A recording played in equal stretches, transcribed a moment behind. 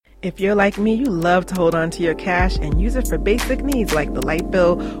If you're like me, you love to hold on to your cash and use it for basic needs like the light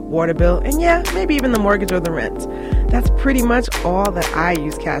bill, water bill, and yeah, maybe even the mortgage or the rent. That's pretty much all that I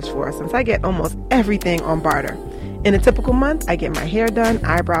use cash for since I get almost everything on barter. In a typical month, I get my hair done,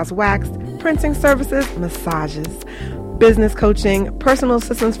 eyebrows waxed, printing services, massages, business coaching, personal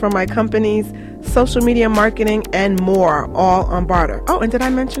assistance for my companies, social media marketing, and more, all on barter. Oh, and did I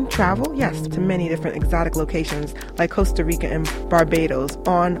mention travel? Yes, to many different exotic locations like Costa Rica and Barbados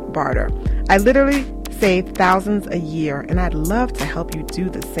on barter. I literally save thousands a year, and I'd love to help you do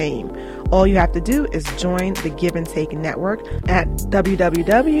the same. All you have to do is join the Give and Take Network at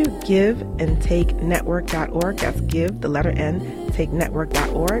www.giveandtakenetwork.org. That's give, the letter N,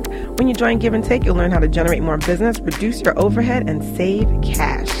 takenetwork.org. When you join Give and Take, you'll learn how to generate more business, reduce your overhead, and save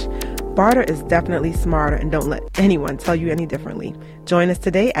cash. Barter is definitely smarter, and don't let anyone tell you any differently. Join us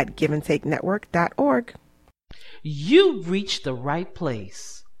today at giveandtakenetwork.org. You've reached the right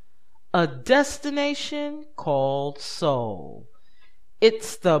place. A destination called soul.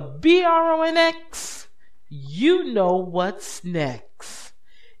 It's the BRONX. You know what's next.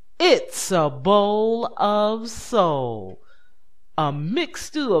 It's a bowl of soul. A mixed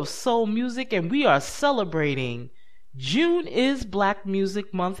stew of soul music, and we are celebrating June is Black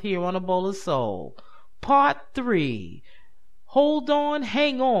Music Month here on A Bowl of Soul. Part 3. Hold on,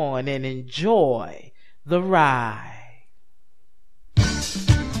 hang on, and enjoy the ride.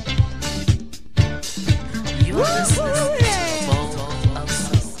 You're listening to A Bowl of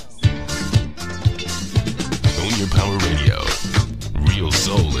Soul. On your power radio. Real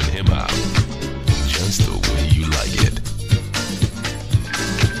soul and hip hop. Just the way you like it.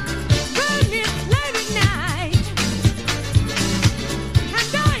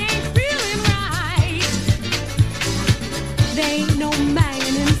 Ain't no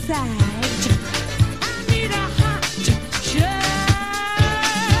man inside. I need a hot shot.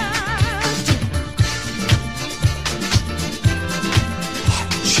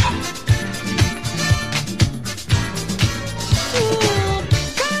 Ooh,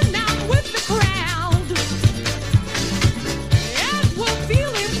 burn out with the crowd. Yes, we're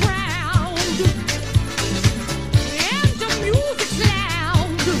feeling proud. And the music's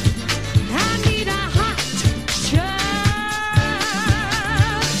loud. I need a hot shot.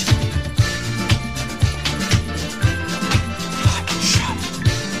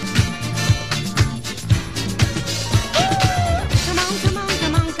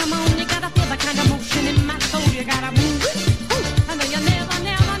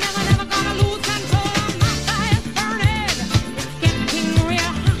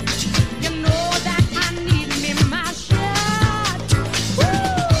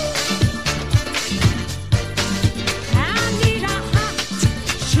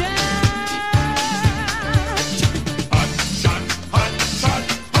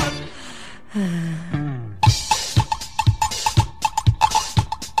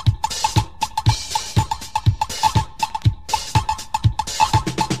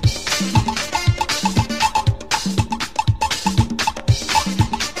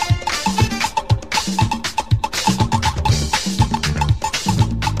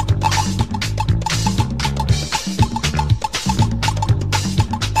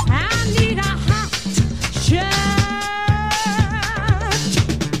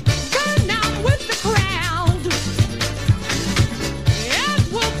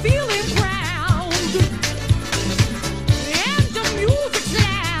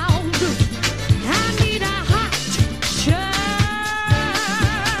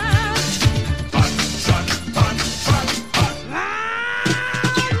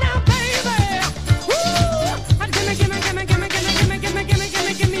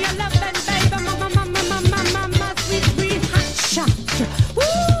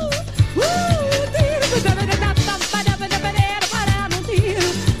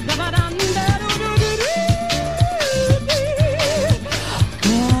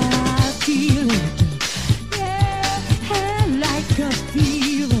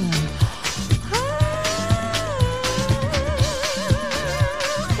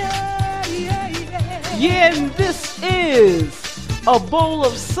 Yeah, and this is A Bowl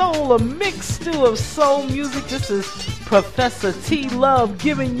of Soul, a mixed stew of soul music. This is Professor T Love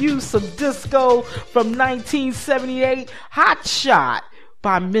giving you some disco from 1978, Hot Shot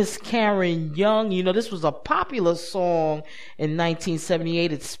by Miss Karen Young. You know, this was a popular song in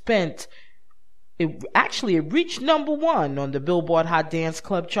 1978. It reached number 1 on the Billboard Hot Dance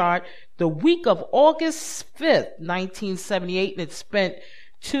Club chart the week of August 5th, 1978, and it spent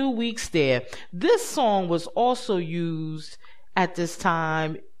 2 weeks there. This song was also used at this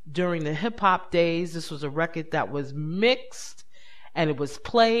time during the hip-hop days. This was a record that was mixed and it was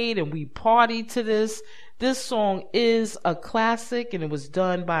played and we partied to this. This song is a classic, and it was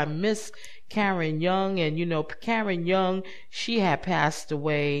done by Miss Karen Young. And you know, Karen Young, she had passed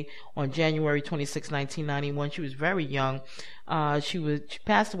away on January 26, 1991. She was very young. She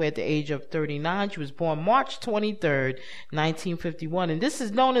passed away at the age of 39. She was born March 23rd, 1951. And this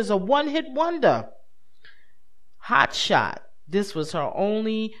is known as a one-hit wonder. Hot Shot. This was her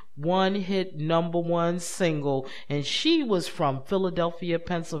only one-hit #1 single, and she was from Philadelphia,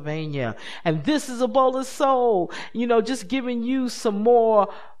 Pennsylvania. And this is A Bowl of Soul. You know, just giving you some more.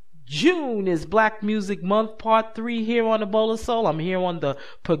 June is Black Music Month, Part 3 here on A Bowl of Soul. I'm here on the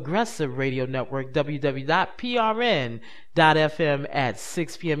Progressive Radio Network, www.prn.fm at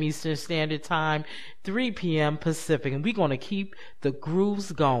 6 p.m. Eastern Standard Time, 3 p.m. Pacific. And we're going to keep the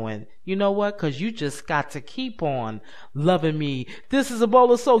grooves going. You know what? Because you just got to keep on loving me. This is A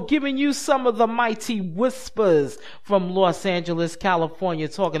Bowl of Soul, giving you some of the mighty whispers from Los Angeles, California,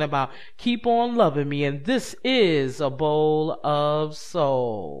 talking about keep on loving me. And this is A Bowl of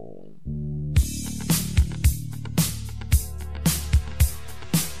Soul.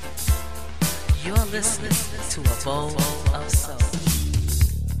 You're listening to A Bowl of Soul.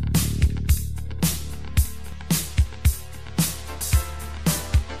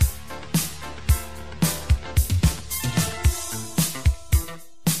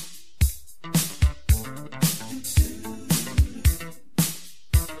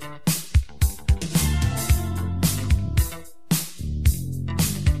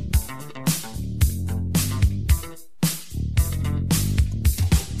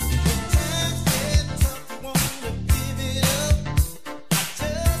 Times get tough, wanna give it up.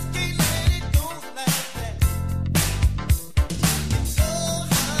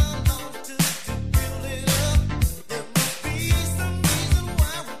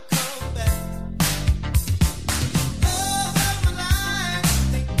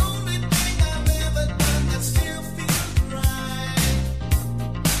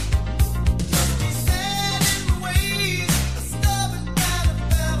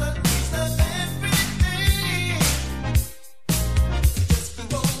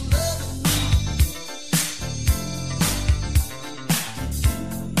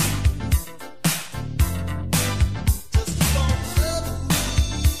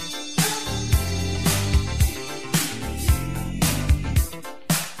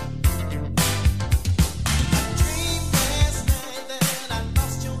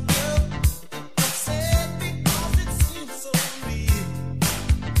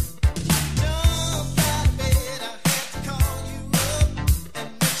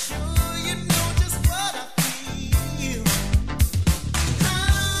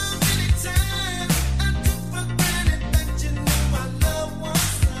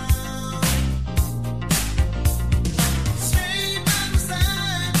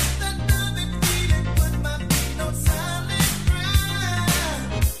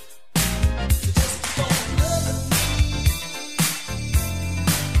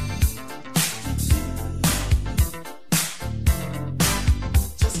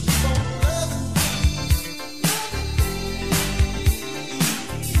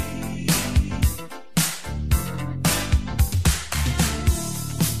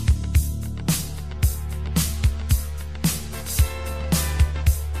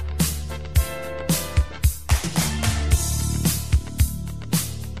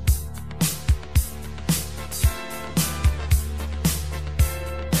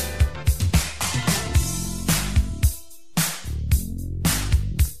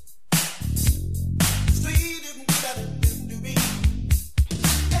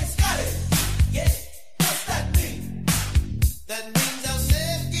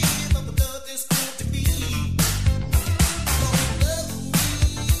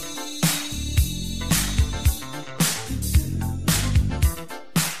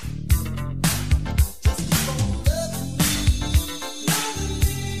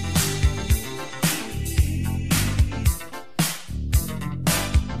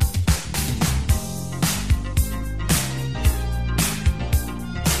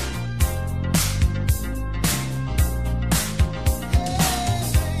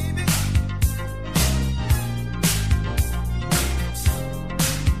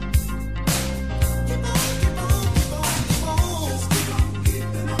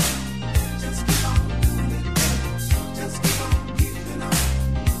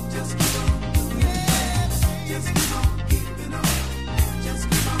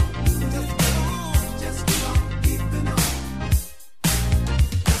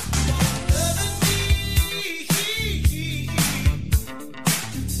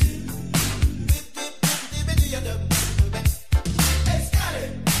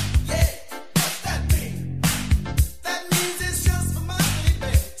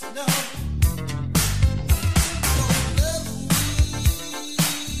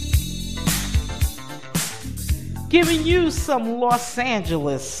 Giving you some Los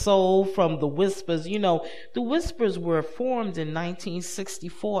Angeles soul from the Whispers. You know, the Whispers were formed in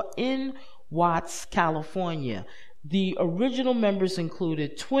 1964 in Watts, California. The original members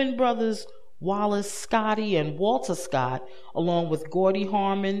included twin brothers Wallace Scotty and Walter Scott, along with Gordy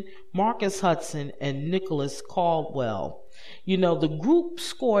Harmon, Marcus Hudson, and Nicholas Caldwell. You know, the group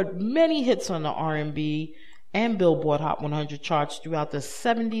scored many hits on the R&B and Billboard Hot 100 charts throughout the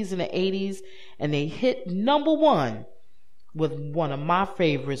 70s and the 80s, and they hit number one with one of my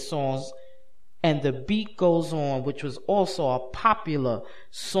favorite songs, And the Beat Goes On, which was also a popular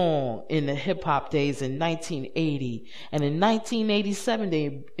song in the hip-hop days in 1980. And in 1987,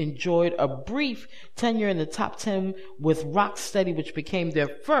 they enjoyed a brief tenure in the top 10 with Rocksteady, which became their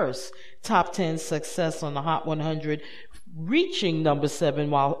first top 10 success on the Hot 100, reaching number 7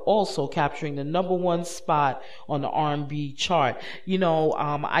 while also capturing the number 1 spot on the R&B chart. You know,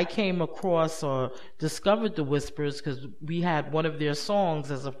 I came across or discovered the Whispers because we had one of their songs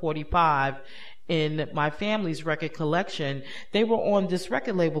as a 45 in my family's record collection. They were on this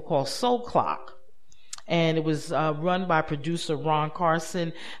record label called Soul Clock, and it was run by producer Ron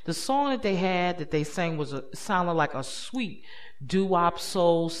Carson. The song that they had that they sang sounded like a sweet doo-wop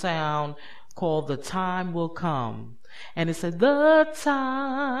soul sound called The Time Will Come. And it said, the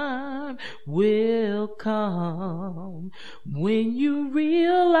time will come when you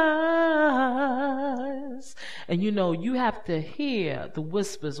realize. And you know, you have to hear the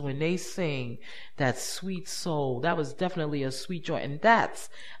Whispers when they sing that sweet soul. That was definitely a sweet joy. And that's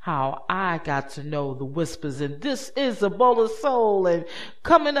how I got to know the Whispers. And this is A Bowl of Soul. And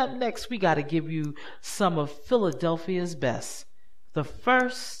coming up next, we got to give you some of Philadelphia's best. The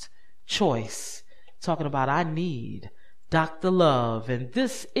First Choice. Talking about I Need Dr. Love, and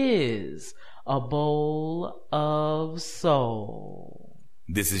this is A Bowl of Soul.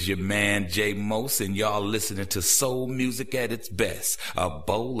 This is your man Jay Mose, and y'all listening to soul music at its best. A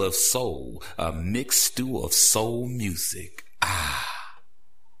bowl of soul, a mixed stew of soul music. Ah.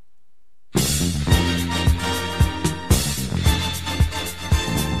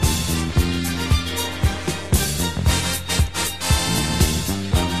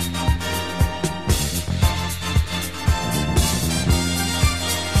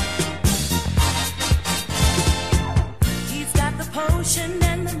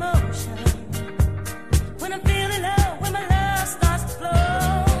 And the motion. When I'm feeling low, when my love starts to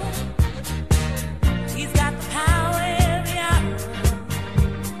flow, he's got the power every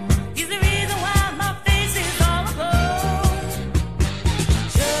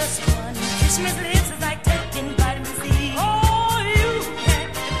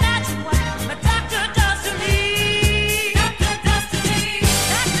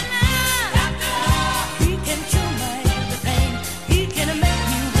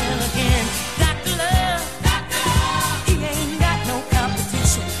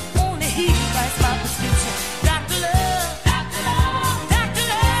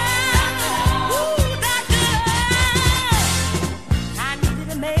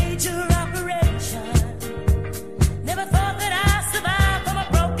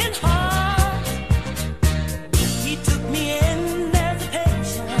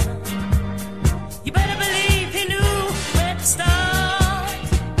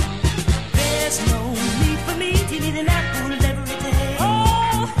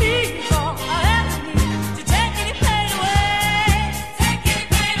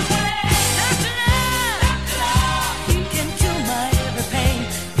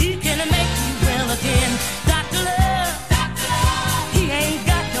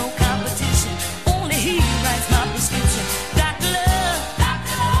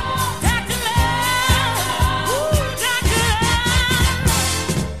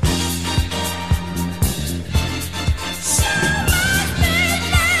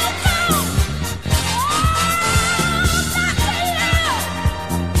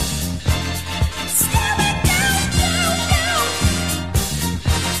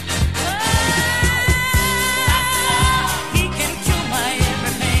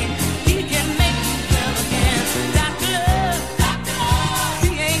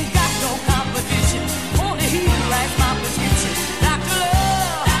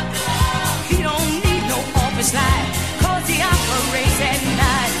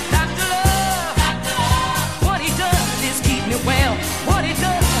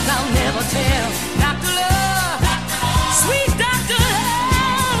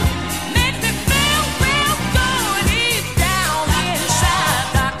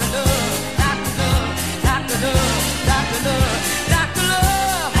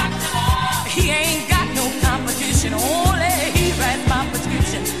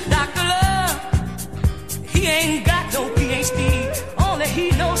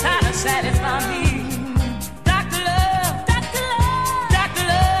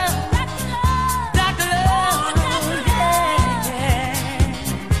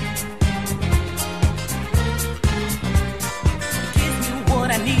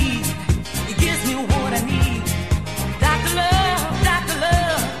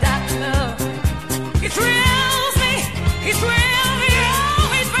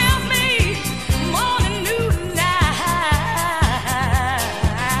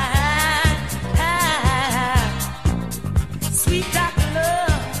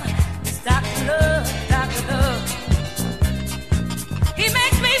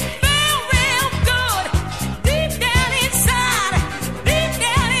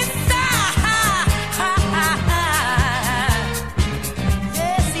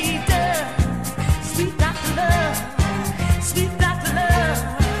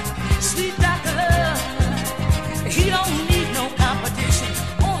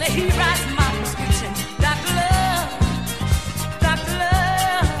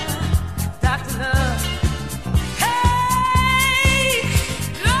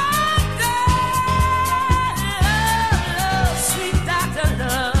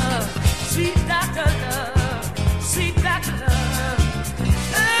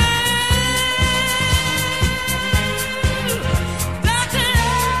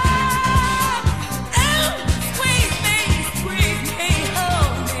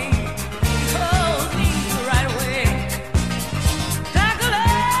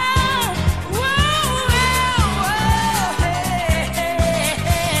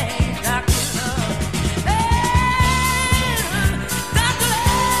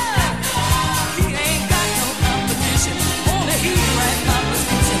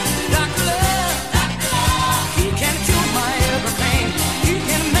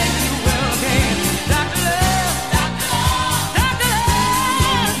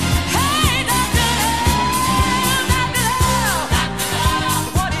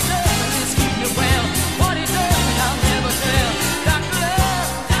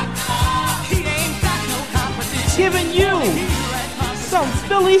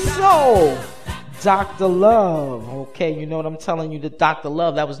Philly Soul, Dr. Love. Okay, you know what I'm telling you, the Dr.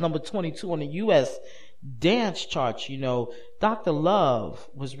 Love, that was number 22 on the U.S. dance charts. You know, Dr. Love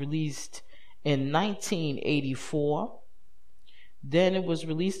was released in 1984. Then it was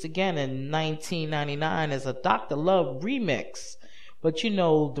released again in 1999 as a Dr. Love remix. But you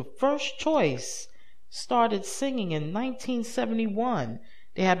know, the First Choice started singing in 1971.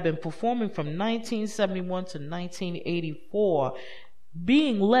 They had been performing from 1971 to 1984,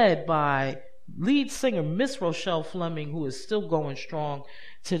 being led by lead singer Miss Rochelle Fleming, who is still going strong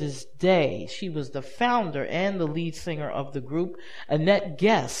to this day. She was the founder and the lead singer of the group. Annette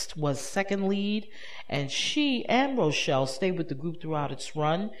Guest was second lead, and she and Rochelle stayed with the group throughout its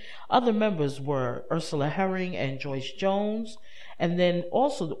run. Other members were Ursula Herring and Joyce Jones, and then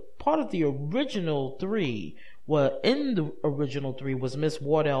also part of the original three was Miss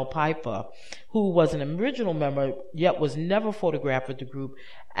Wardell Piper, who was an original member yet was never photographed with the group.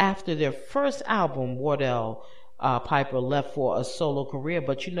 After their first album, Wardell Piper left for a solo career.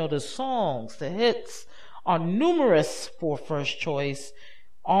 But you know, the songs, the hits are numerous for First Choice.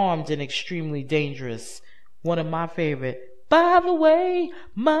 Armed and Extremely Dangerous, one of my favorite. By the way,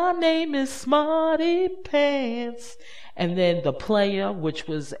 my name is Smarty Pants. And then The Player, which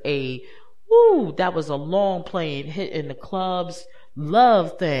was that was a long playing hit in the clubs.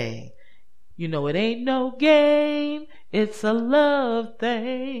 Love Thing. You know, it ain't no game, it's a love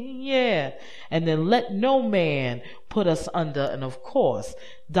thing, yeah. And then Let No Man Put Us Under, and of course,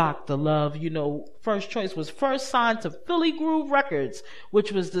 Dr. Love. You know, First Choice was first signed to Philly Groove Records,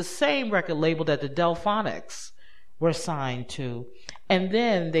 which was the same record label that the Delphonics were signed to. And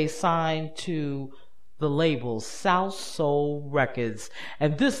then they signed to the label South Soul Records.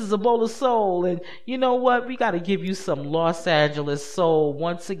 And this is A Bowl of Soul. And you know what? We got to give you some Los Angeles soul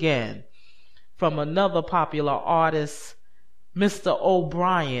once again from another popular artist, Mr.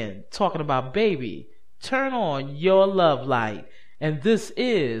 O'Brien, talking about Baby, Turn On Your Love Light. And this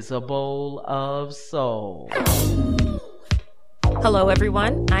is A Bowl of Soul. Hello,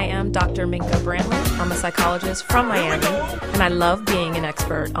 everyone. I am Dr. Minka Brantley. I'm a psychologist from Miami, and I love being an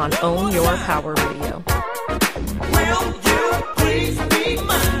expert on Own Your Power Radio. Will you please be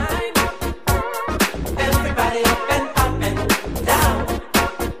mine? Everybody up and down.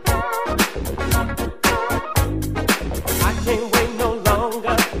 I can't wait no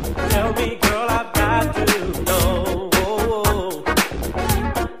longer. Tell me, girl, I've got to know.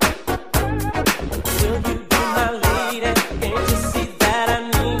 Will you be my lady? Can't you see that I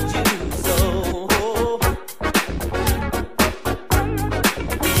need you so?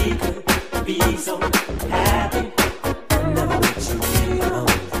 We could be so happy. Never let you be alone.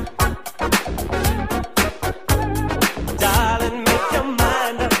 Darling, make your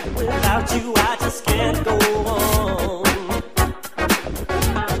mind up. Without you, I just can't go on.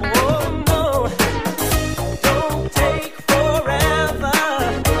 Oh no, don't take forever.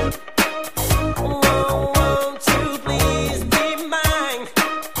 Won't you please be mine?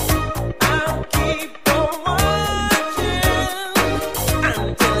 I'll keep on watching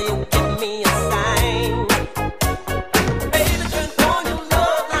until you give me a sign. Baby, turn on your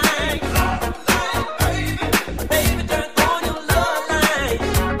love light. Baby, turn on your love light.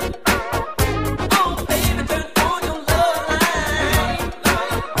 Oh, baby, turn on your love light.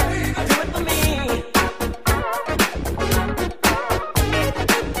 Do it for me.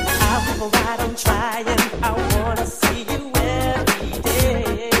 I will go right on trying. I wanna see you every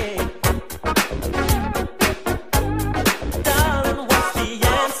day. Darling, what's the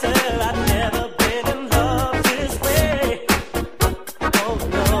answer? I've never been in love this way. Oh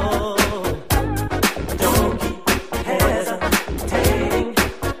no, don't keep hesitating.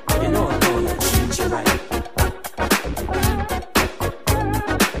 You know I'm gonna treat you right.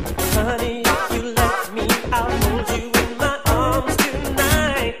 Honey, if you let me, I'll hold you in my arms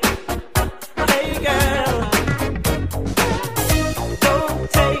tonight. Hey girl, don't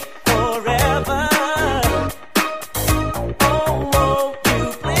take forever. Oh, won't you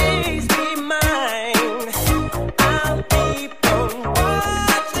please be mine? I'll keep on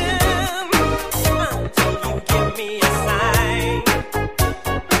watching until you give me a sign.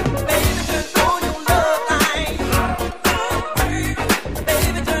 Baby, turn on your love light.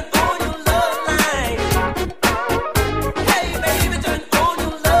 Baby, turn on your love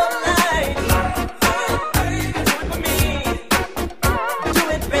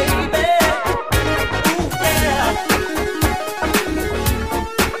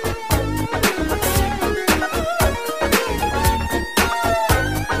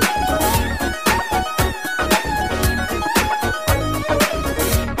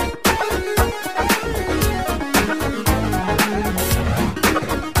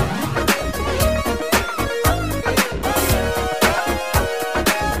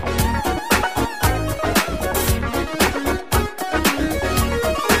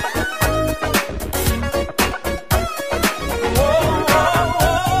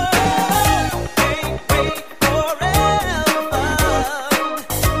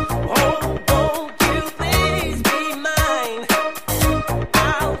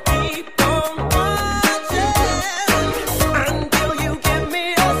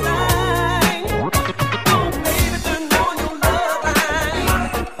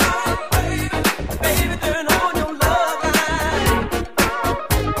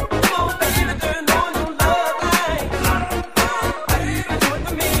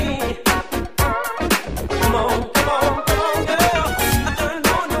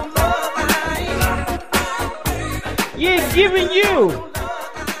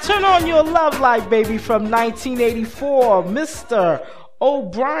Your Love Life, baby, from 1984, Mr.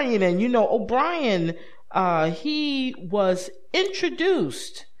 O'Brien. And you know, O'Brien, he was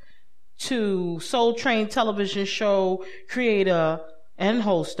introduced to Soul Train television show creator and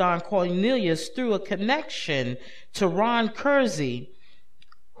host Don Cornelius through a connection to Ron Kersey,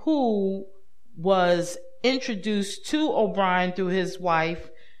 who was introduced to O'Brien through his wife,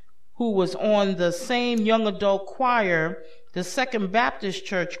 who was on the same young adult choir, the Second Baptist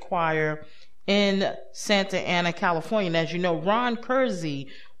Church Choir in Santa Ana, California. And as you know, Ron Kersey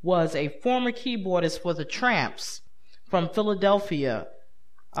was a former keyboardist for the Tramps from Philadelphia,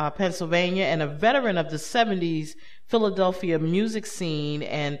 Pennsylvania, and a veteran of the 70s Philadelphia music scene.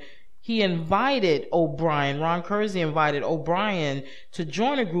 And he invited O'Brien, Ron Kersey invited O'Brien to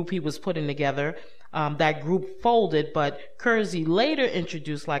join a group he was putting together. That group folded, but Kersey later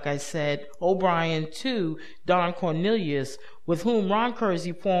introduced, like I said, O'Brien to Don Cornelius, with whom Ron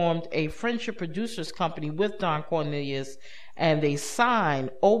Kersey formed a friendship producers company with Don Cornelius, and they signed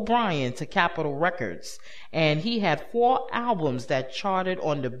O'Brien to Capitol Records. And he had 4 albums that charted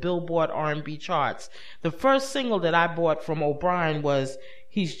on the Billboard R&B charts. The first single that I bought from O'Brien was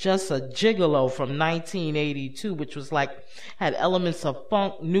He's Just a Gigolo from 1982, which was like, had elements of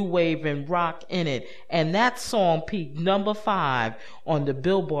funk, new wave, and rock in it. And that song peaked number 5 on the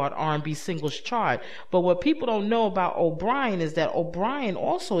Billboard R&B singles chart. But what people don't know about O'Brien is that O'Brien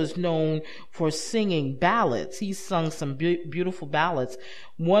also is known for singing ballads. He sung some beautiful ballads.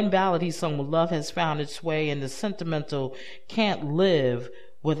 One ballad he sung, Love Has Found Its Way, and the sentimental Can't Live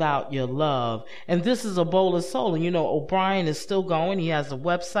Without Your Love. And this is A Bowl of Soul. And you know, O'Brien is still going. He has a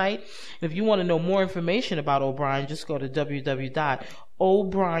website. If you want to know more information about O'Brien, just go to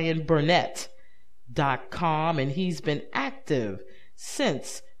www.o'brienburnett.com. And he's been active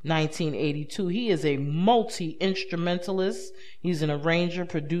since 1982. He is a multi-instrumentalist. He's an arranger,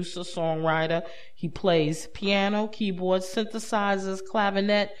 producer, songwriter. He plays piano, keyboard, synthesizers,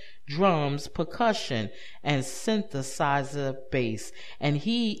 clavinet, drums, percussion, and synthesizer bass. And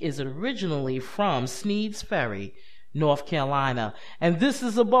he is originally from Sneeds Ferry, North Carolina. And this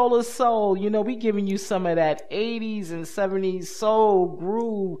is A Bowl of Soul. You know, we giving you some of that 80s and 70s soul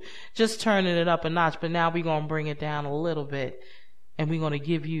groove, just turning it up a notch. But now we're going to bring it down a little bit, and we're going to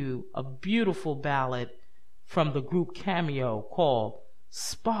give you a beautiful ballad from the group Cameo called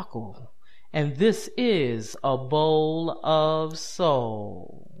Sparkle. And this is A Bowl of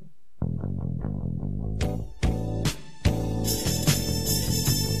Soul.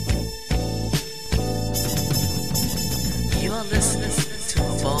 You are listening to A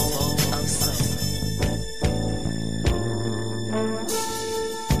Bowl of Soul.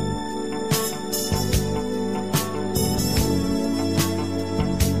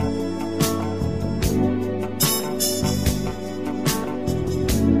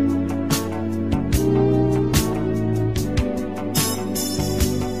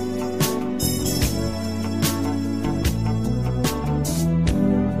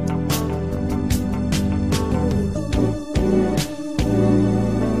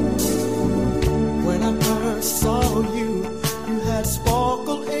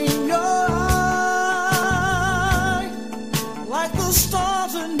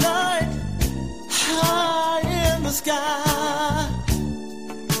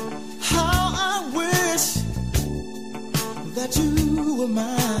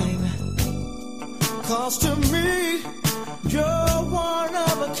 So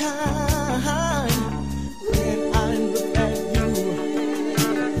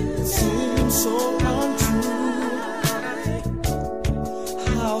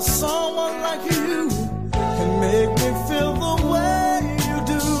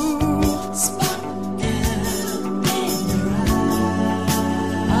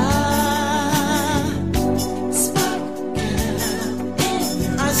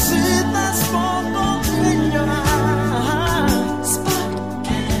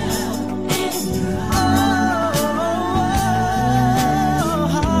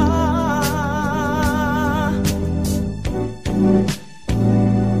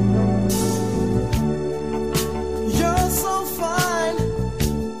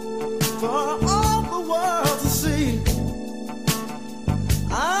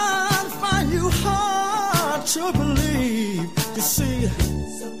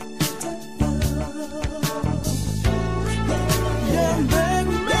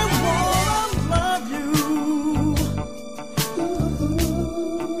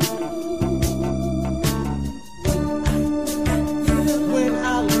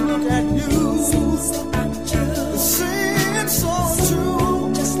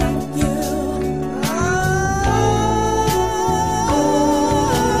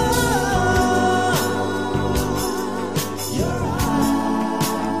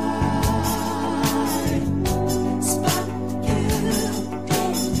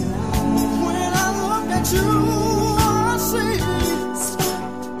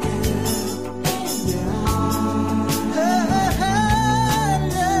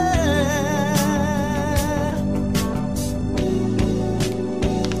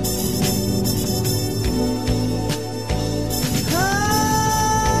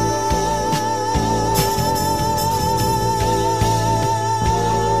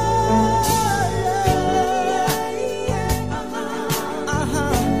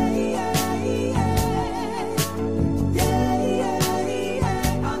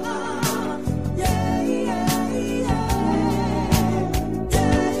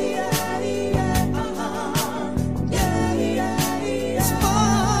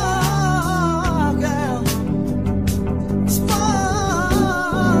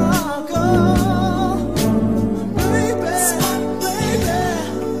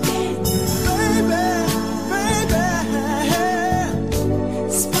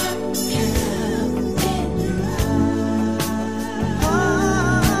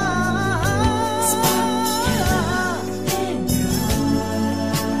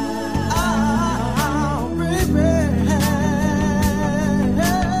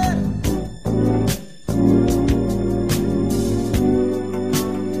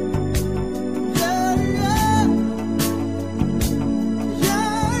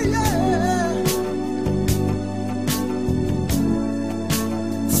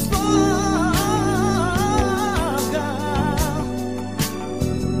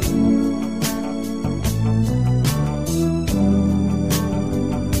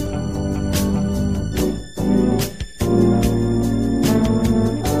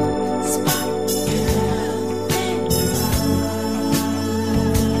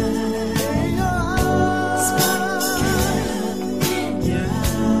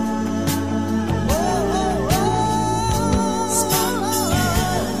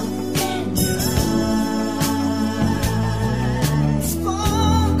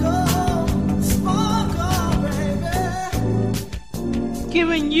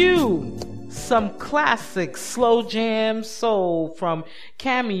Giving you some classic slow jam soul from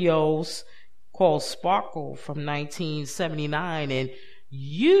Cameos called Sparkle from 1979. And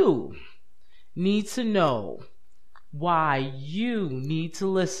you need to know why you need to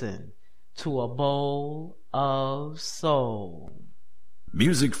listen to A Bowl of Soul.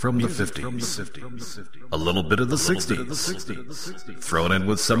 Music from the 50s, a little bit of the 60s, thrown in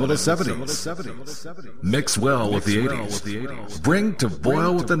with some of the 70s, mix well with the 80s, bring to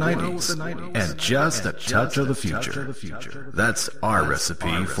boil with the 90s, and just a touch of the future. That's our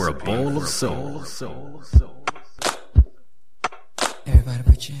recipe for a bowl of soul. Everybody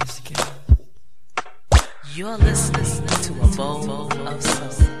put your hands together. You're listening to A Bowl of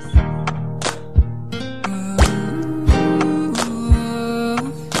Soul.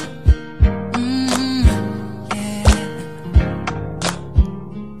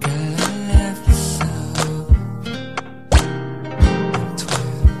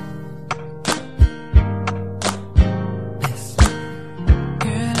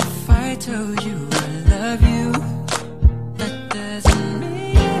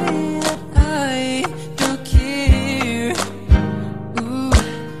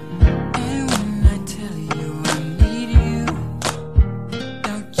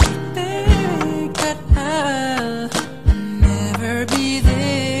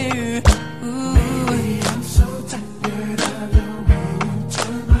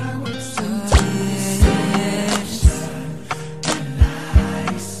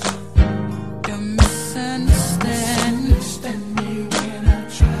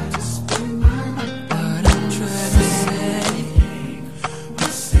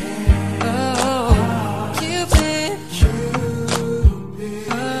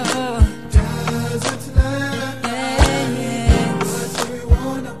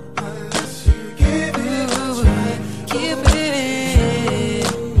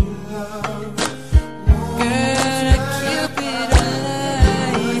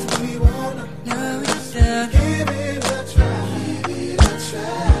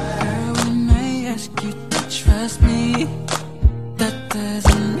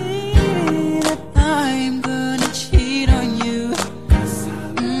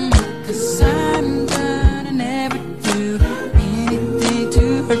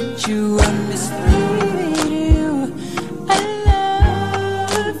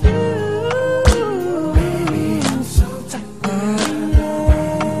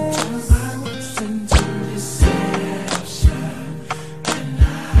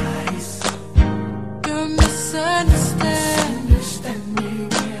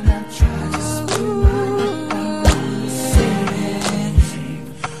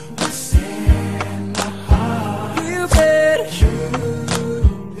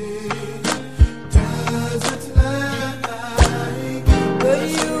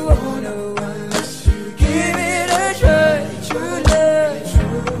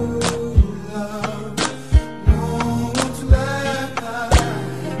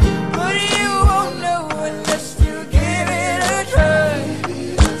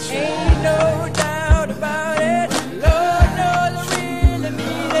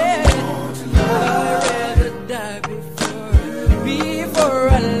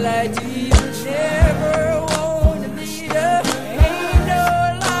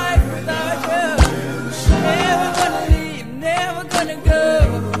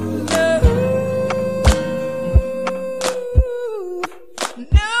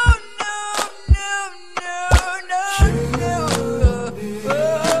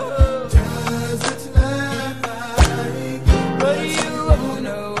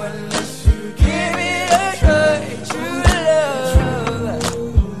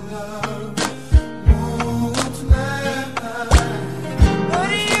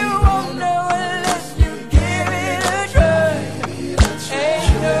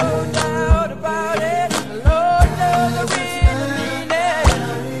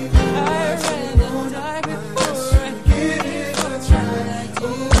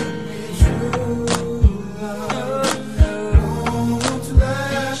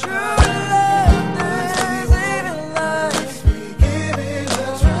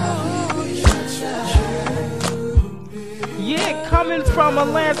 from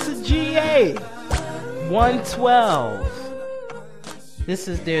Atlanta, GA, 112. This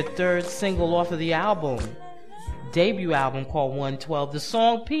is their third single off of the debut album called 112. The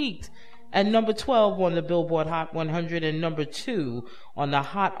song peaked at number 12 on the Billboard Hot 100 and number 2 on the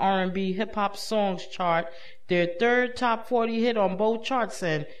Hot R&B Hip Hop Songs chart, their third top 40 hit on both charts,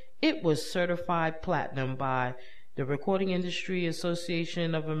 and it was certified platinum by the Recording Industry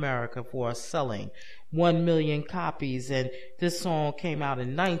Association of America for selling 1 million copies. And this song came out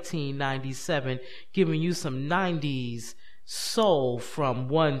in 1997, giving you some 90s soul from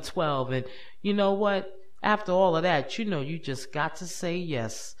 112. And you know what? After all of that, you know you just got to say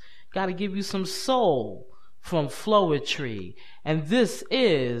yes. Got to give you some soul from Flowetry. And this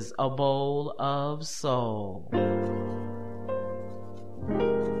is A Bowl of Soul.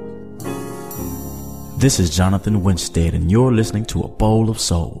 This is Jonathan Winstead, and you're listening to A Bowl of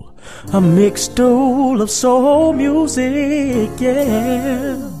Soul, a mixed bowl of soul music,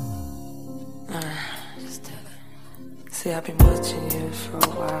 yeah. See, I've been watching you for a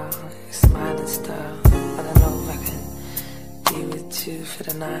while, your smiling style. I don't know if I can be with you for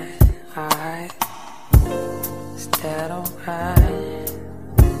the night, alright? Is that alright,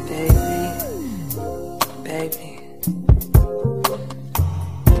 baby, baby?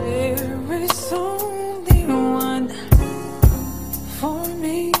 There is only one for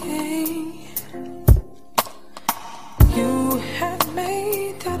me. You have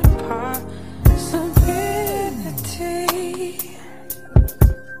made that a possibility.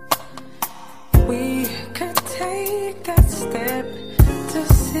 We could take that step to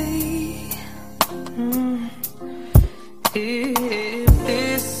see if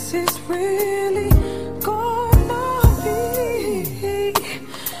this is really gonna be.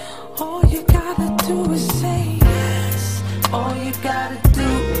 All you gotta do is say yes. All you gotta do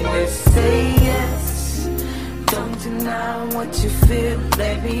is say yes. Don't deny what you feel.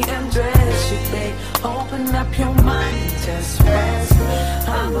 Let me undress you, babe. Open up your mind, just rest.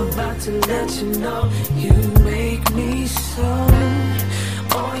 I'm about to let you know you make me so.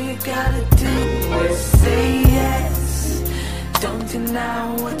 All you gotta do is say yes. Don't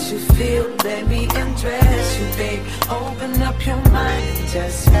deny what you feel. Let me undress you, babe. Open up your mind,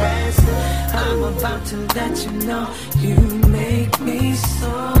 just rest. I'm about to let you know you make me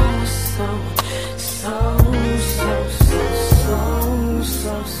so, so, so, so, so, so,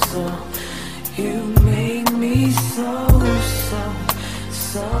 so, so. You make me so, so,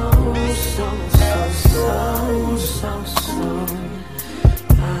 so, so, so, so, so, so.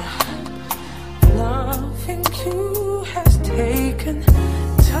 Loving you has taken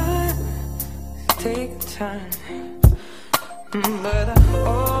time, but I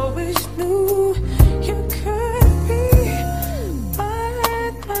always knew you could be mine.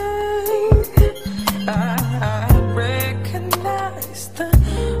 I recognize the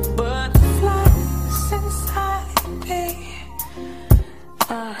butterflies inside me.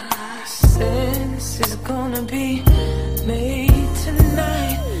 I sense it's gonna be made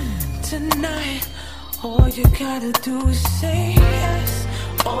tonight. All you gotta do is say yes.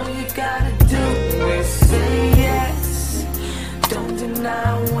 All you gotta do is say yes. Don't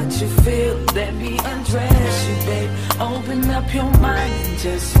deny what you feel. Let me undress you, babe. Open up your mind and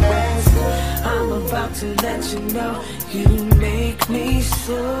just rest. I'm about to let you know you make me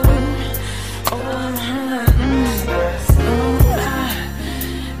so.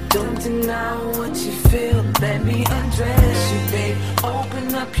 Don't deny what you feel. Let me undress you, babe.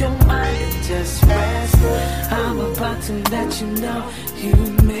 Open up your mind and just rest. I'm about to let you know you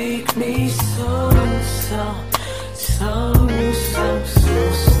make me so, so, so, so,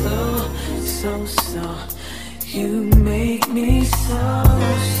 so, so, so, so. You make me so,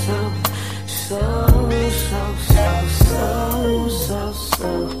 so, so, so, so, so, so,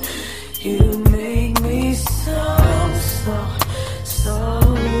 so. You make me so, so, so,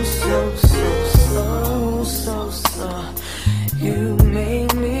 so, so, so, so. You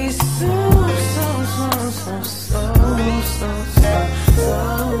make me so, so, so, so, so, so,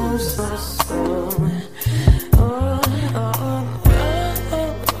 so, so, so. Oh, oh, oh,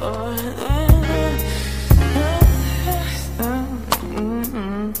 oh,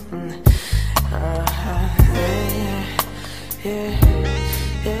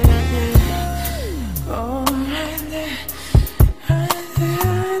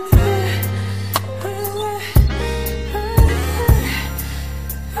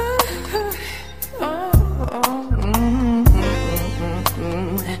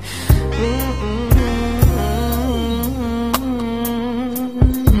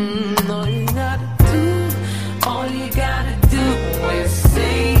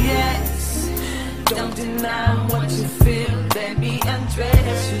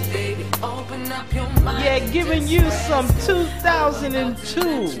 giving you some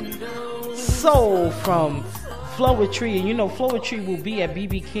 2002 soul from Flowetry. And you know, Flowetry will be at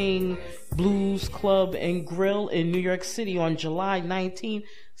BB King Blues Club and Grill in New York City on July 19th.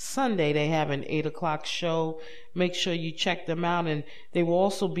 Sunday, they have an 8 o'clock show. Make sure you check them out. And they will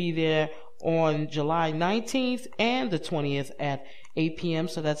also be there on July 19th and the 20th at 8 p.m.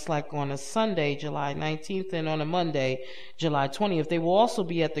 So that's like on a Sunday, July 19th, and on a Monday, July 20th. They will also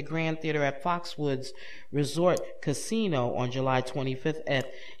be at the Grand Theater at Foxwoods Resort Casino on July 25th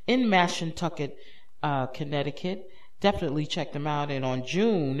in Mashantucket, Connecticut. Definitely check them out. And on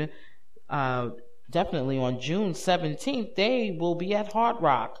June 17th, they will be at Hard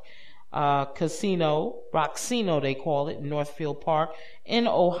Rock Casino, Roxino they call it, in Northfield Park in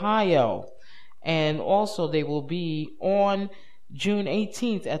Ohio. And also they will be on June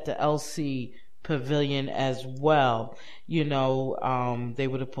 18th at the LC Pavilion as well. You know, they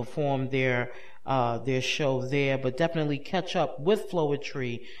would have performed their show there, but definitely catch up with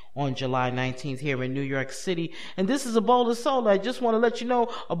Floetry on July 19th here in New York City. And this is A Bowl of Soul. I just want to let you know,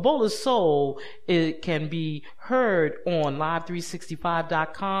 A Bowl of Soul, it can be heard on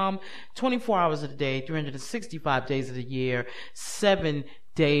live365.com 24 hours a day, 365 days of the year, 7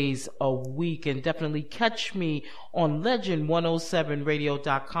 days a week. And definitely catch me on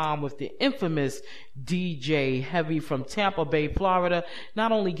legend107radio.com with the infamous DJ Heavy from Tampa Bay, Florida,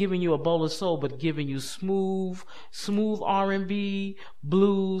 not only giving you a bowl of soul, but giving you smooth R&B,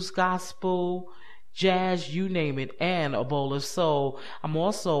 blues, gospel, jazz, you name it, and a bowl of soul. I'm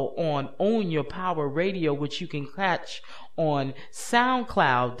also on Own Your Power Radio, which you can catch on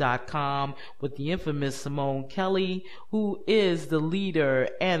SoundCloud.com with the infamous Simone Kelly, who is the leader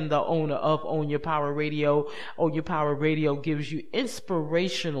and the owner of Own Your Power Radio. Own Your Power Radio gives you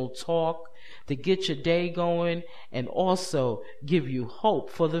inspirational talk to get your day going and also give you hope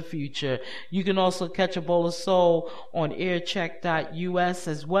for the future. You can also catch A Bowl of Soul on aircheck.us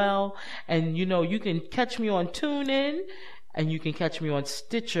as well. And you know, you can catch me on TuneIn, and you can catch me on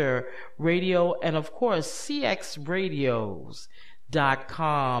Stitcher Radio, and of course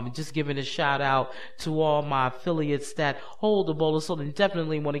CXRadios.com. Just giving a shout out to all my affiliates that hold A Bowl of Soul, and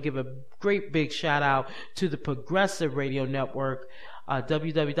definitely want to give a great big shout out to the Progressive Radio Network,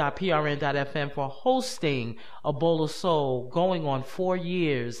 www.prn.fm, for hosting A Bowl of Soul, going on 4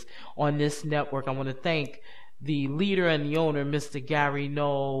 years on this network. I want to thank the leader and the owner, Mr. Gary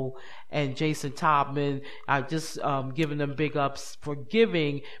Knoll and Jason Tobman. I've just given them big ups for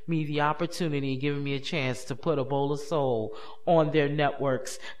giving me the opportunity, giving me a chance to put A Bowl of Soul on their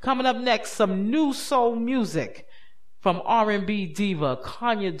networks. Coming up next, some new soul music from R&B diva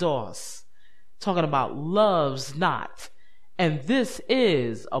Kanya Doss, talking about Love's Not. And this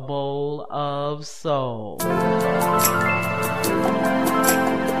is A Bowl of Soul.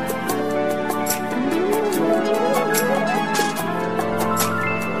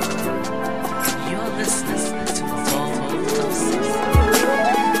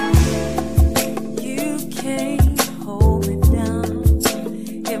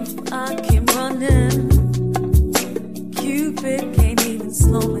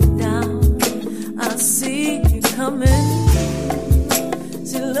 Slow it down. I see you coming.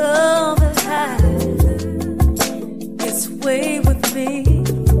 To love that had its way with me.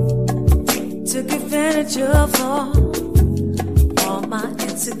 Took advantage of all my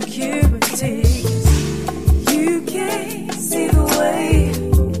insecurities. You can't see the way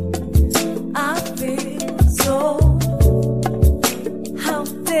I feel. So how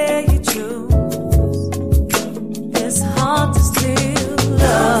dare you choose? It's hard to steal.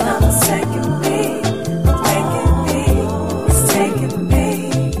 Love's not forsaking me, taking me, it's taking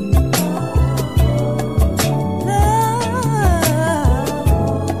me.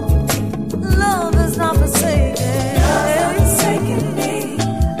 Love is not forsaken. Love's not forsaking me,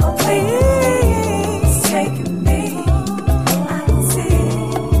 away, it's taking me. I can see.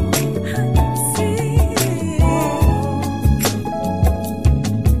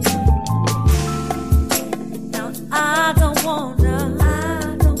 Now I don't want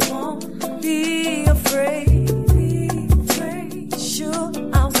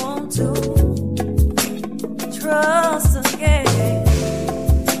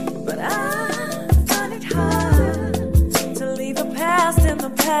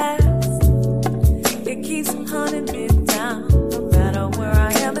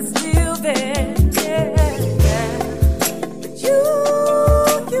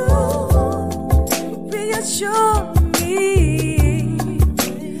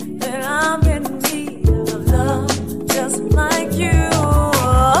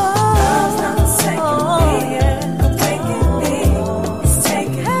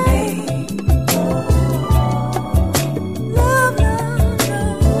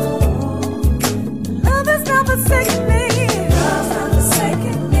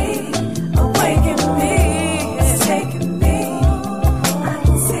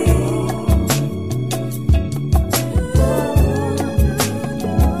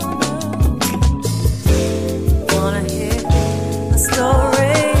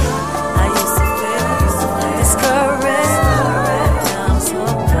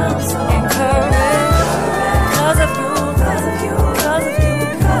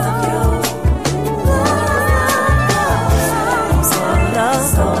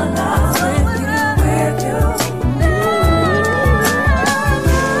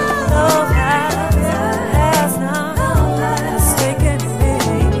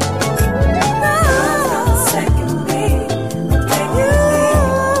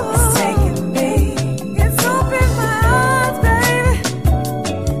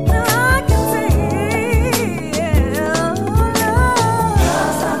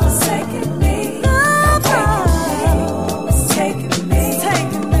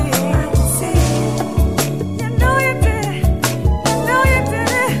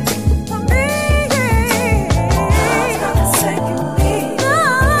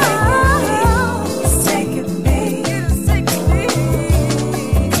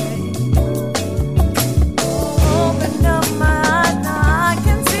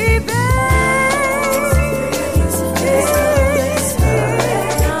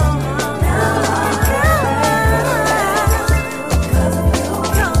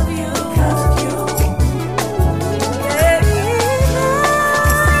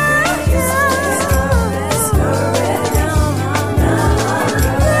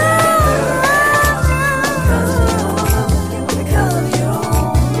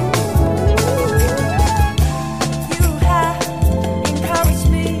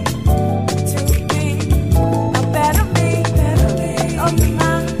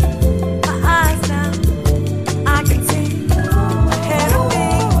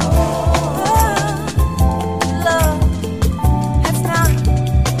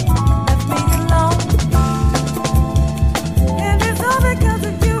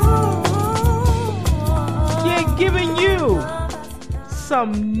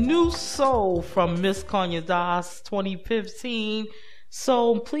some new soul from Miss Kanya Das 2015.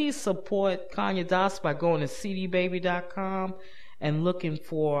 So please support Kanya Das by going to cdbaby.com and looking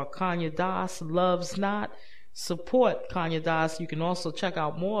for Kanya Das Loves Not. Support Kanya Das. You can also check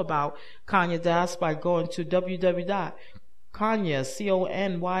out more about Kanya Das by going to www.kanya, Kanya,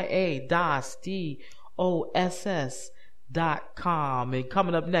 Das, DOSS.com. And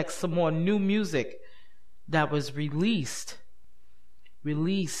coming up next, some more new music that was released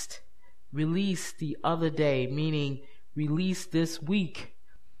the other day, meaning released this week,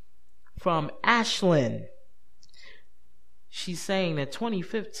 from Ashlyn. She's saying that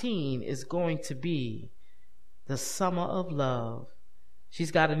 2015 is going to be the summer of love. She's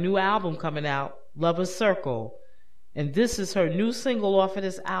got a new album coming out, Lover's Circle, and this is her new single off of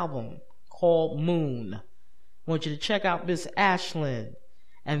this album called Moon. I want you to check out Miss Ashlyn,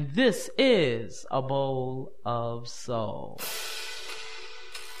 and this is A Bowl of Soul.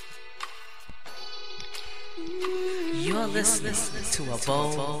 You're listening to A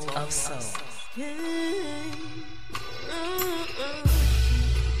Bowl of Soul.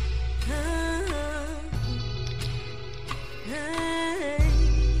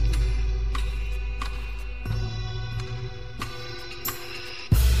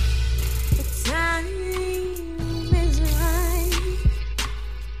 The time is right,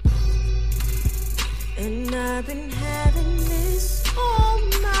 and I've been having this on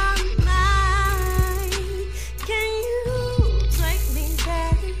my mind. Can you take me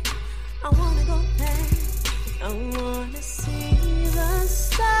back? I wanna go back. I wanna see the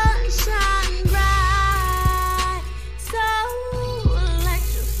sun shine bright, so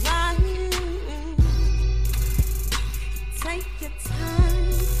electrifying. Take your time,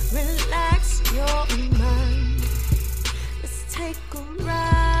 relax your mind. Let's take a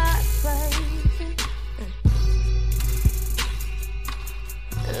ride, baby.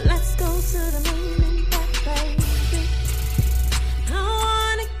 Let's go to the moon and back, baby. I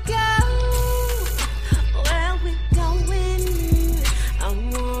wanna go where we going. I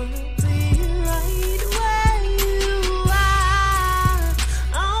wanna be right where you are.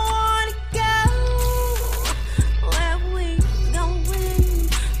 I wanna go where we going.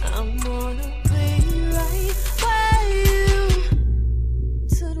 I wanna be right where you.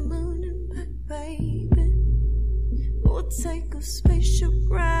 To the moon and back, baby. We'll take a spaceship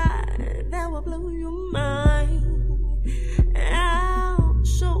ride that will blow your mind. I'll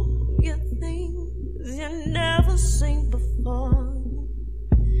show you things you've never seen before.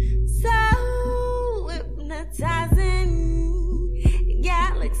 So hypnotizing,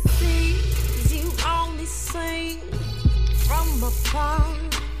 galaxies you only see from afar.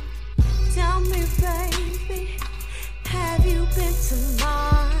 Tell me, baby, have you been to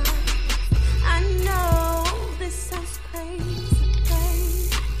Mars? I know this sounds crazy, baby.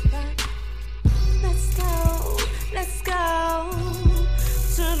 Let's go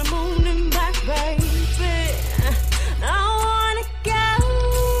to the moon and back, baby. I wanna go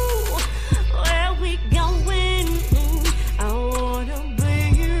where we going. I wanna be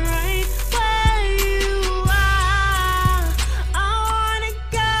right where you are. I wanna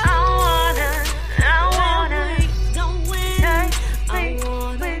go where we going. I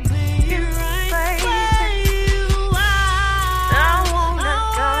wanna be right where you are. I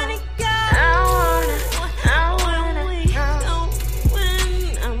wanna go where we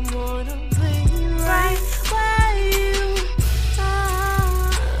going. I wanna be right where you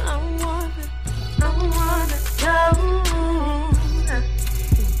are. I wanna go.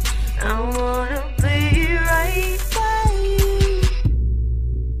 I wanna be right where you.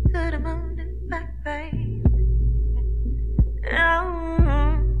 To the moon and back, baby.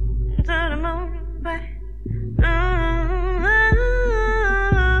 To the moon and back.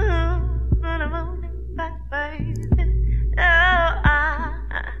 To the moon and back, baby.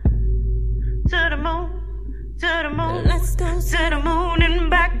 To the moon. Let's go to the moon and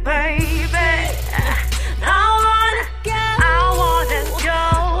back, baby. I wanna go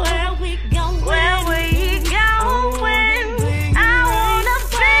where we going. I wanna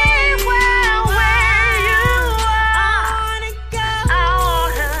be where you are. I wanna go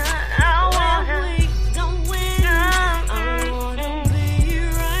where we going. I wanna be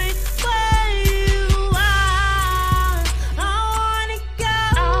right where you are.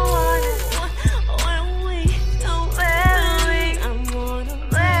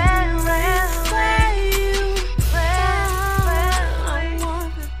 I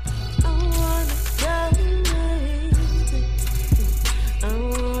wanna go where we going. I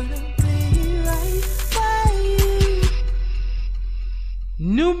wanna be right where you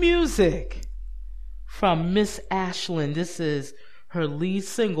New music from Miss Ashlyn. This is her lead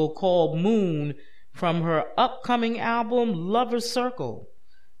single called Moon from her upcoming album Lover's Circle.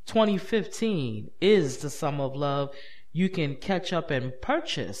 2015 is the Summer of Love. You can catch up and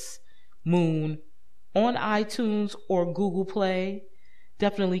purchase Moon on iTunes or Google Play.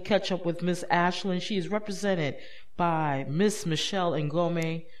 Definitely catch up with Miss Ashlyn. She is represented by Miss Michelle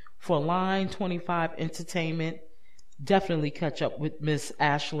Ngome for Line 25 Entertainment. Definitely catch up with Miss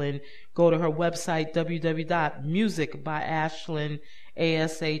Ashlyn. Go to her website,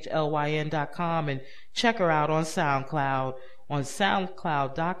 www.musicbyashlyn.com, and check her out on SoundCloud on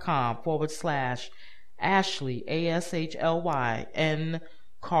soundcloud.com/Ashley, ASHLYN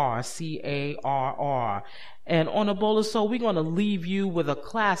Carr, CARR. And on A Bowl of Soul, we're going to leave you with a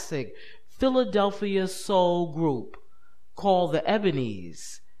classic Philadelphia soul group called the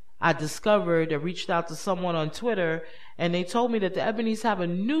Ebonies. I reached out to someone on Twitter, and they told me that the Ebonies have a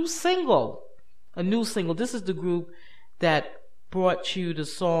new single. This is the group that brought you the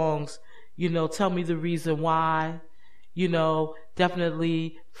songs, Tell Me the Reason Why,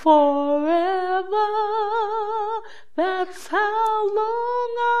 definitely Forever. That's how long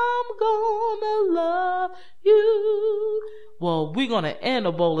I'm gonna love you. Well, we're gonna end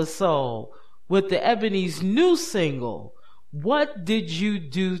A Bowl of Soul with the Ebonies' new single, What Did You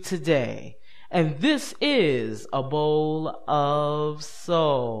Do Today? And this is A Bowl of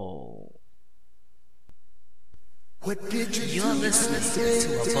Soul. What did you You're listening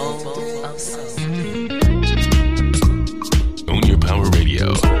to A Bowl of Soul. On your power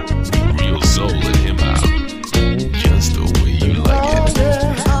radio, real soul and hip hop, just the way you like it.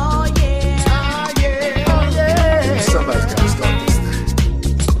 Oh yeah. Somebody's got to start this thing.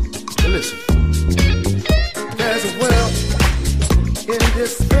 Hey, listen. There's a world in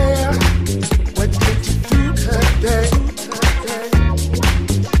despair. What did you do today?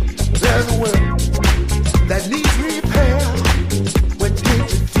 There's a world that needs repair. What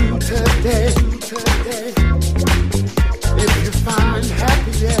did you do today? If you find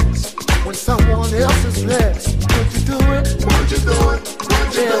happiness when someone else is blessed, would you do it? Would you do it?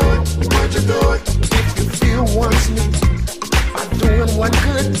 Would you do it? Would you do it? If you feel one's need by doing one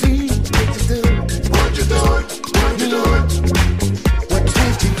good deed, would you do it? Would you do it? Would you do it? What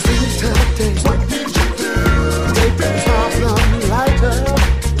did you do today? What did you do? Take the problem lighter.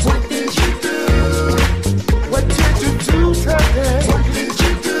 What did you do? What did you do today? What did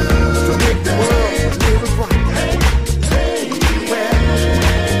you do to make the world live right?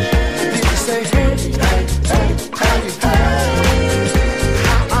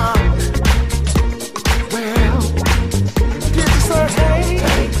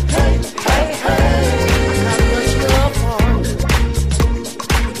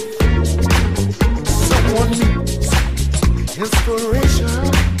 Inspiration.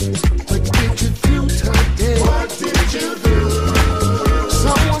 What did you do today? What did you do?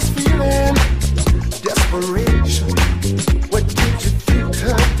 Someone's feeling desperation. What did you do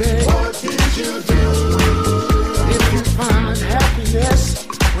today? What did you do? If you find happiness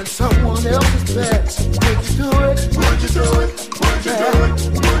when someone else is blessed, would you do it? Would you do it? Would you do it?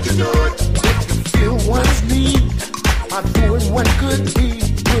 Would you do it? If you feel one's need by doing one good deed,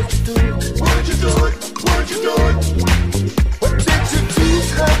 would you do it? Would you do it? Would you do it? What did you do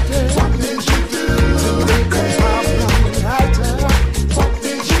today? What did you do to make the problem lighter? What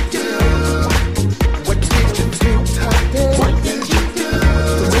did you do? What did you do today? What did you do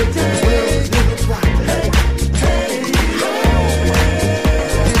to make the world live right? Hey.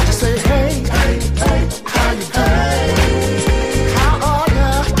 Did you say hey? How you doing? How are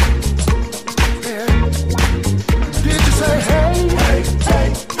ya? Yeah. Did you say hey?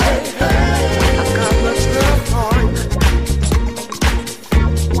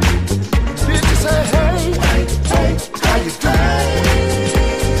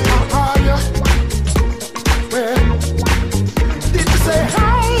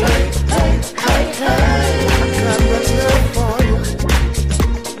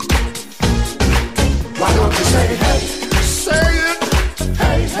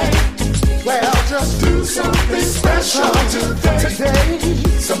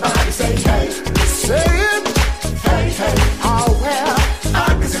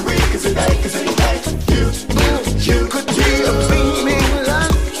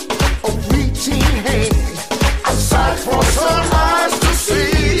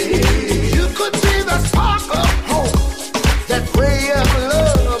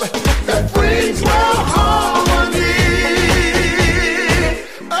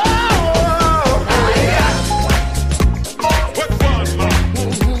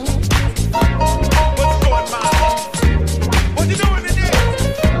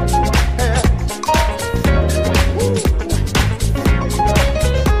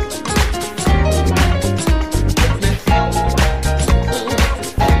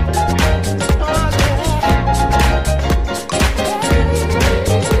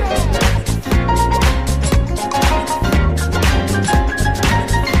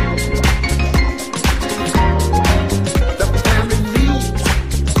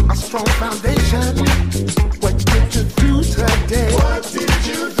 strong foundation. What did you do today? What did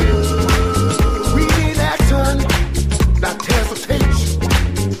you do? We need action, not hesitation.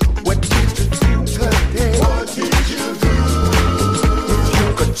 What did you do today? What did you do? If you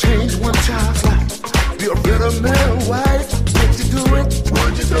could change one child's life, be a better man or wife, would you do it?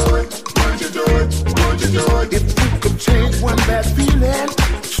 Would you do it? Would you do it? Would you do it? If you could change one bad feeling,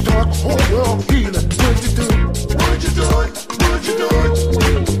 start the whole world healing, would you do it? Would you do it? Would you do it?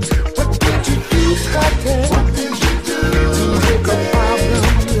 What did you do today? What did you do to make a problem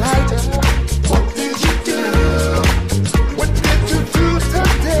lighter? What did you do? What did you do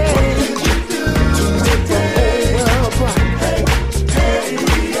today? What did you do to make the whole world bright? Hey,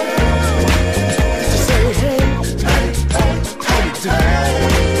 hey, yeah. Did you say hey, hey, hey, how you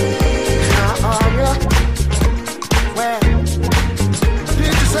doing? How are ya? Where? Did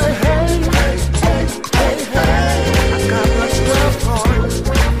you say hey, hey, hey, hey, hey? I got much love for you.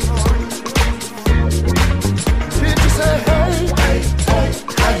 Did you say hey, hey, hey,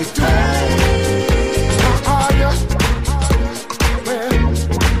 how you doing? How are ya? Where?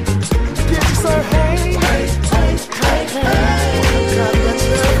 Did you say hey, hey, hey, hey, hey? I got much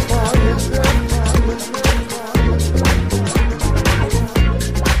love for you.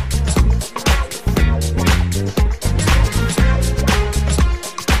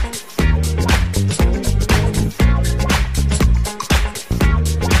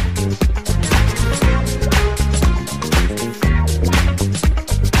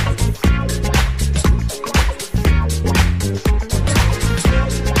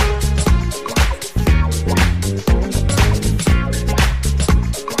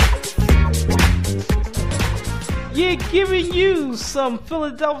 Yeah, giving you some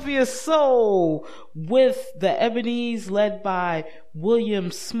Philadelphia soul with the Ebonies led by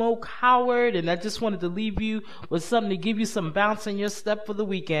William Smoke Howard. And I just wanted to leave you with something to give you some bounce in your step for the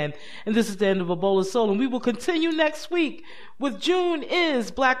weekend. And this is the end of A Bowl of Soul. And we will continue next week with June is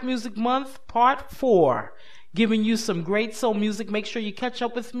Black Music Month Part 4. Giving you some great soul music. Make sure you catch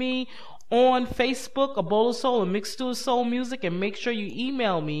up with me on Facebook, A Bowl of Soul, a mixed stew of soul music. And make sure you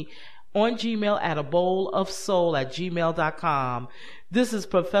email me on Gmail at abowlofsoul@gmail.com. This is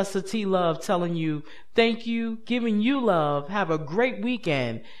Professor T Love telling you thank you, giving you love. Have a great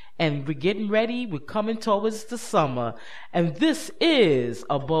weekend. And we're getting ready. We're coming towards the summer. And this is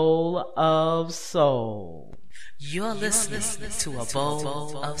A Bowl of Soul. You're listening to A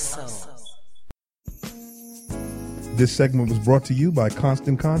Bowl of Soul. This segment was brought to you by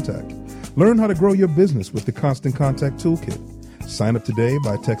Constant Contact. Learn how to grow your business with the Constant Contact Toolkit. Sign up today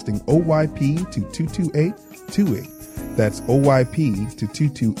by texting OYP to 22828. That's OYP to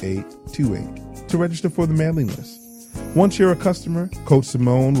 22828 to register for the mailing list. Once you're a customer, Coach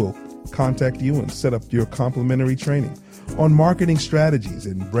Simone will contact you and set up your complimentary training on marketing strategies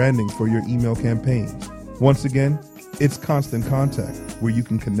and branding for your email campaigns. Once again, it's Constant Contact, where you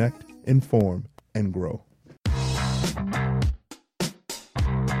can connect, inform, and grow.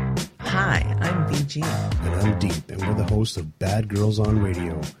 Hi, I'm BG. And I'm Deep, and we're the hosts of Bad Girls on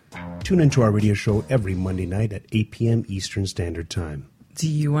Radio. Tune into our radio show every Monday night at 8 p.m. Eastern Standard Time. Do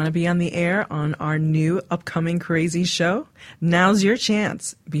you want to be on the air on our new upcoming crazy show? Now's your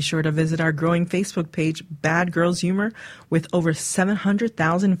chance. Be sure to visit our growing Facebook page, Bad Girls Humor, with over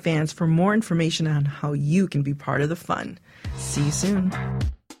 700,000 fans for more information on how you can be part of the fun. See you soon.